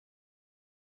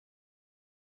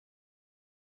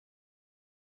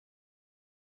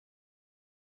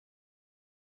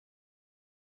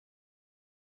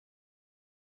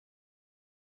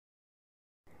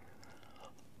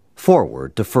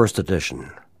Foreword to First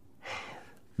Edition.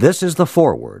 This is the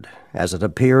foreword, as it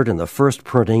appeared in the first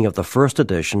printing of the first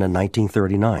edition in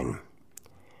 1939.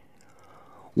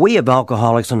 We of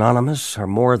Alcoholics Anonymous are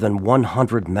more than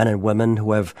 100 men and women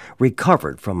who have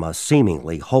recovered from a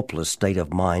seemingly hopeless state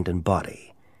of mind and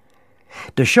body.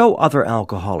 To show other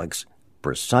alcoholics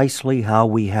precisely how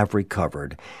we have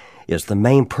recovered is the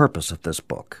main purpose of this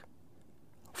book.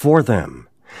 For them,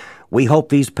 we hope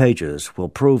these pages will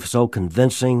prove so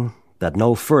convincing that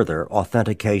no further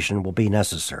authentication will be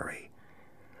necessary.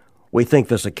 We think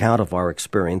this account of our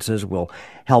experiences will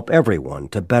help everyone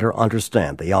to better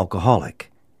understand the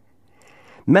alcoholic.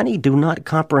 Many do not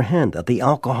comprehend that the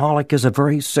alcoholic is a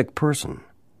very sick person.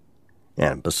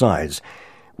 And besides,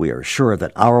 we are sure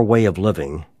that our way of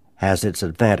living has its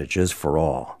advantages for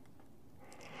all.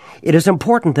 It is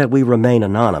important that we remain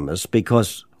anonymous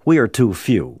because we are too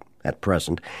few, at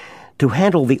present, to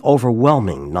handle the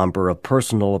overwhelming number of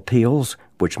personal appeals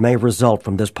which may result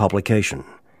from this publication.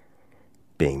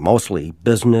 Being mostly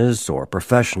business or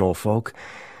professional folk,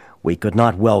 we could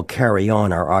not well carry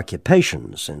on our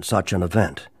occupations in such an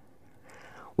event.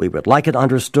 We would like it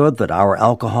understood that our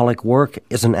alcoholic work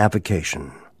is an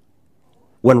avocation.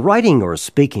 When writing or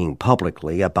speaking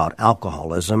publicly about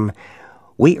alcoholism,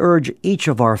 we urge each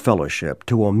of our fellowship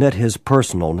to omit his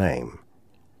personal name,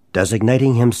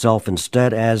 designating himself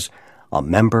instead as a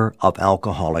member of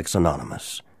Alcoholics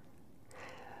Anonymous.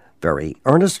 Very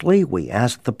earnestly, we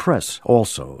ask the press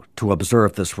also to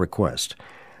observe this request,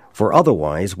 for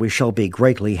otherwise we shall be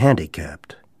greatly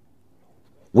handicapped.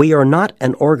 We are not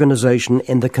an organization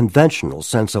in the conventional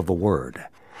sense of the word.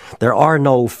 There are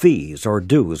no fees or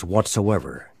dues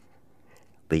whatsoever.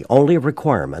 The only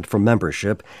requirement for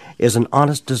membership is an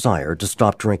honest desire to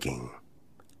stop drinking.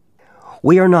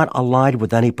 We are not allied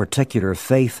with any particular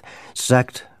faith,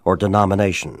 sect, or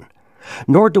denomination,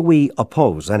 nor do we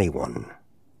oppose anyone.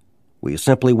 We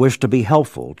simply wish to be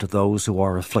helpful to those who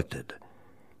are afflicted.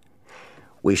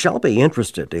 We shall be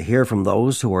interested to hear from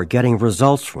those who are getting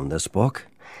results from this book,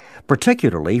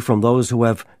 particularly from those who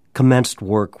have commenced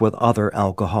work with other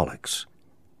alcoholics.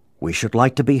 We should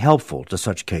like to be helpful to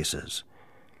such cases.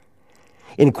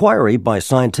 Inquiry by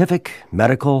scientific,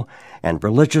 medical, and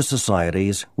religious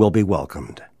societies will be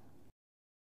welcomed.